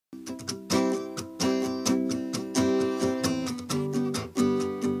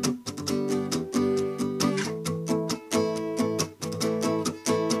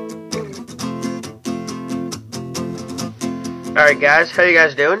Alright guys, how you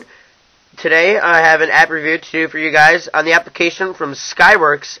guys doing? Today I have an app review to do for you guys on the application from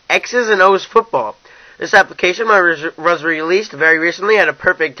Skyworks, X's and O's Football. This application was released very recently at a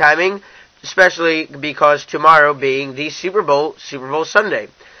perfect timing, especially because tomorrow being the Super Bowl Sunday.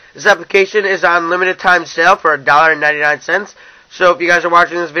 This application is on limited time sale for $1.99, so if you guys are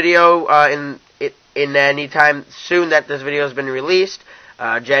watching this video in any time soon that this video has been released,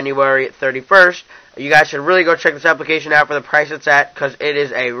 January 31st, you guys should really go check this application out for the price it's at, because it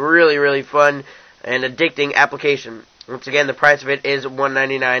is a really fun and addicting application. Once again, the price of it is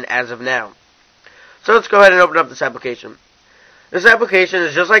 $1.99 as of now. So let's go ahead and open up this application. This application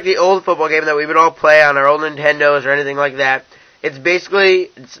is just like the old football game that we would all play on our old Nintendos or anything like that. It's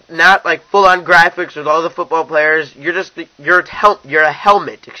not like full-on graphics with all the football players. You're a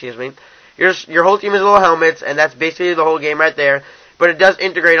helmet, excuse me. Your whole team is little helmets, and that's basically the whole game right there. But it does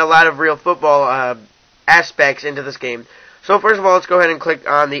integrate a lot of real football aspects into this game. So first of all, let's go ahead and click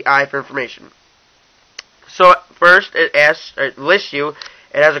on the I for information. So first, it lists you.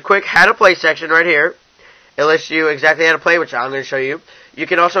 It has a quick how to play section right here. It lists you exactly how to play, which I'm going to show you. You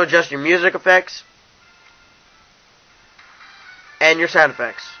can also adjust your music effects and your sound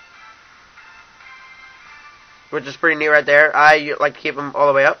effects, which is pretty neat right there. I like to keep them all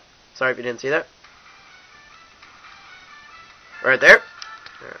the way up. Sorry if you didn't see that. Right there.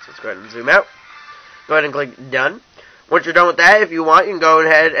 Alright, so let's go ahead and zoom out. Go ahead and click done. Once you're done with that, if you want, you can go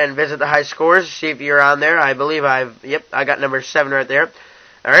ahead and visit the high scores, see if you're on there. I believe I got number 7 right there.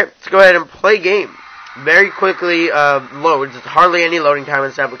 Alright, let's go ahead and play game. Very quickly loads. It's hardly any loading time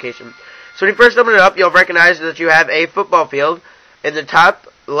in this application. So when you first open it up, you'll recognize that you have a football field. In the top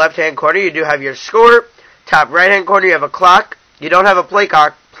left-hand corner, you do have your score. Top right-hand corner, you have a clock. You don't have a play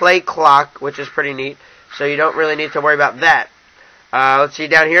clock, which is pretty neat. So you don't really need to worry about that. Let's see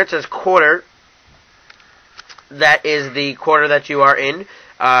down here, it says quarter. That is the quarter that you are in.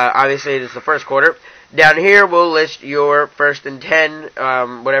 Obviously, it is the first quarter. Down here, we'll list your first and 10,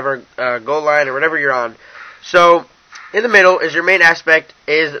 whatever goal line or whatever you're on. So, in the middle is your main aspect,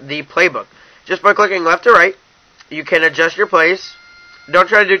 is the playbook. Just by clicking left to right, you can adjust your plays. Don't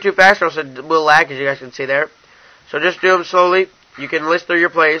try to do too fast, or else it will lag, as you guys can see there. So just do them slowly. You can list through your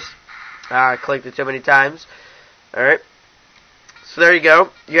plays. I clicked it too many times. Alright. So there you go.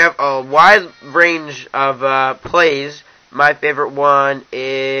 You have a wide range of plays. My favorite one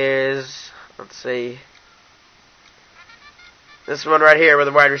is, let's see, this one right here where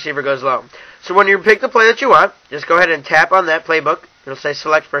the wide receiver goes low. So when you pick the play that you want, just go ahead and tap on that playbook. It'll say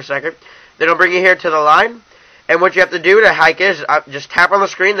select for a second. Then it'll bring you here to the line. And what you have to do to hike is just tap on the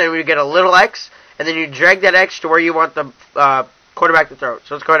screen, then you get a little X, and then you drag that X to where you want the quarterback to throw it.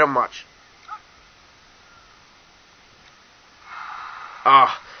 So let's go ahead and watch.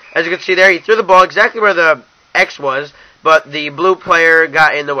 As you can see there, he threw the ball exactly where the X was, but the blue player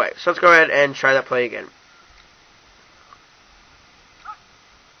got in the way. So let's go ahead and try that play again.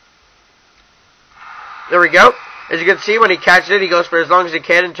 There we go. As you can see, when he catches it, he goes for as long as he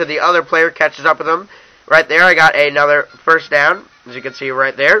can until the other player catches up with him. Right there, I got another first down, as you can see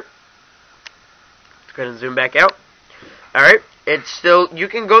right there. Let's go ahead and zoom back out. Alright, you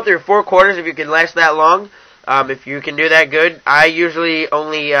can go through 4 quarters if you can last that long. If you can do that good. I usually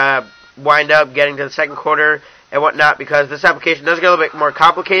only wind up getting to the second quarter and whatnot, because this application does get a little bit more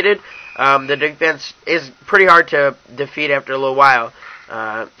complicated. The defense is pretty hard to defeat after a little while.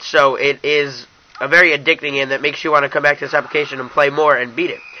 So it is a very addicting game that makes you want to come back to this application and play more and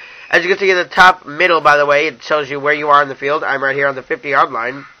beat it. As you can see in the top middle, by the way, it tells you where you are in the field. I'm right here on the 50-yard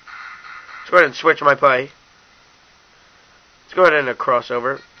line. Let's go ahead and switch my play. Let's go ahead and a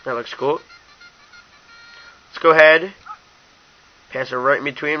crossover. That looks cool. Let's go ahead. Pass it right in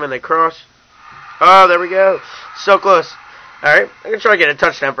between when they cross. Oh, there we go. So close. Alright, I'm going to try to get a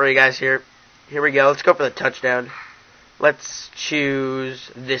touchdown for you guys here. Here we go. Let's go for the touchdown. Let's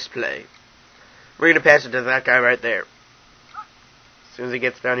choose this play. We're going to pass it to that guy right there. As soon as he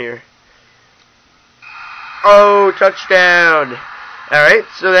gets down here. Oh, touchdown. Alright,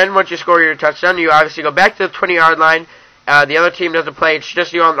 so then once you score your touchdown, you obviously go back to the 20-yard line. The other team doesn't play. It's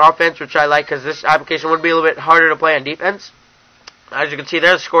just you on offense, which I like, because this application would be a little bit harder to play on defense. As you can see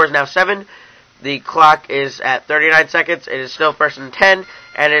there, the score is now 7. The clock is at 39 seconds. It is still first and 10,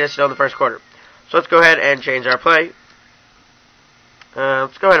 and it is still in the first quarter. So let's go ahead and change our play.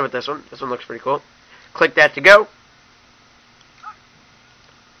 Let's go ahead with this one. This one looks pretty cool. Click that to go.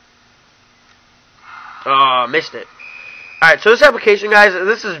 Oh, missed it. Alright, so this application, guys,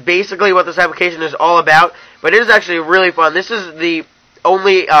 this is basically what this application is all about, but it is actually really fun. This is the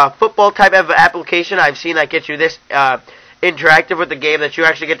only football type of application I've seen that gets you this interactive with the game, that you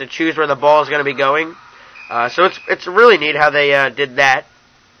actually get to choose where the ball is going to be going. So it's really neat how they did that.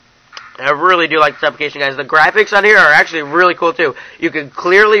 I really do like this application, guys. The graphics on here are actually really cool, too. You can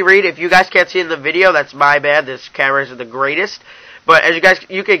clearly read. If you guys can't see in the video, that's my bad. This camera isn't the greatest. But as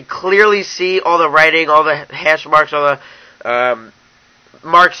you can clearly see all the writing, all the hash marks, all the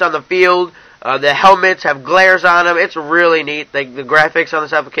marks on the field. The helmets have glares on them. It's really neat. The graphics on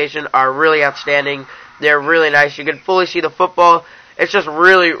this application are really outstanding. They're really nice. You can fully see the football. It's just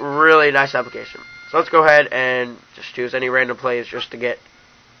really, really nice application. So let's go ahead and just choose any random plays just to get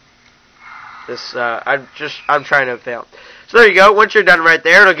this. I'm trying to fail. So there you go. Once you're done right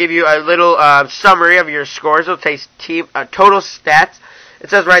there, it'll give you a little summary of your scores. It'll take total stats. It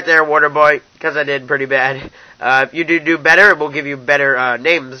says right there, Waterboy, because I did pretty bad. If you do better, it will give you better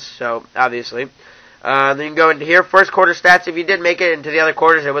names, so obviously. Then you can go into here, first quarter stats. If you did make it into the other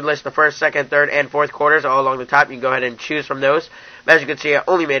quarters, it would list the first, second, third, and fourth quarters all along the top. You can go ahead and choose from those. But as you can see, I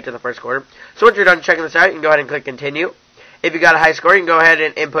only made it to the first quarter. So once you're done checking this out, you can go ahead and click continue. If you got a high score, you can go ahead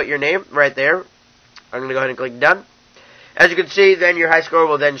and input your name right there. I'm going to go ahead and click done. As you can see, then your high score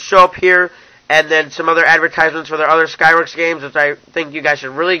will then show up here. And then some other advertisements for their other Skyworks games, which I think you guys should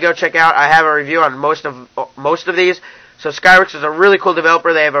really go check out. I have a review on most of these. So Skyworks is a really cool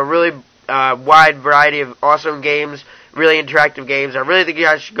developer. They have a really wide variety of awesome games, really interactive games. I really think you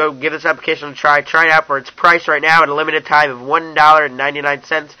guys should go give this application a try. Try it out for its price right now at a limited time of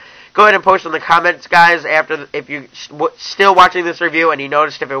 $1.99. Go ahead and post in the comments, guys, if you're still watching this review and you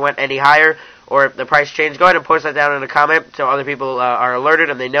noticed if it went any higher or if the price changed. Go ahead and post that down in a comment so other people are alerted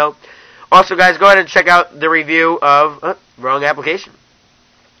and they know. Also, guys, go ahead and check out the review of... wrong application.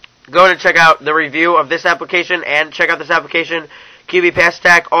 Go ahead and check out the review of this application and check out this application. QB Pass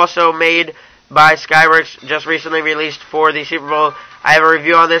Attack, also made by Skyworks, just recently released for the Super Bowl. I have a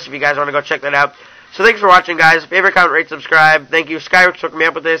review on this if you guys want to go check that out. So thanks for watching, guys. Favorite, comment, rate, subscribe. Thank you, Skyworks, for hooking me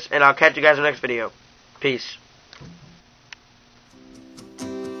up with this, and I'll catch you guys in the next video. Peace.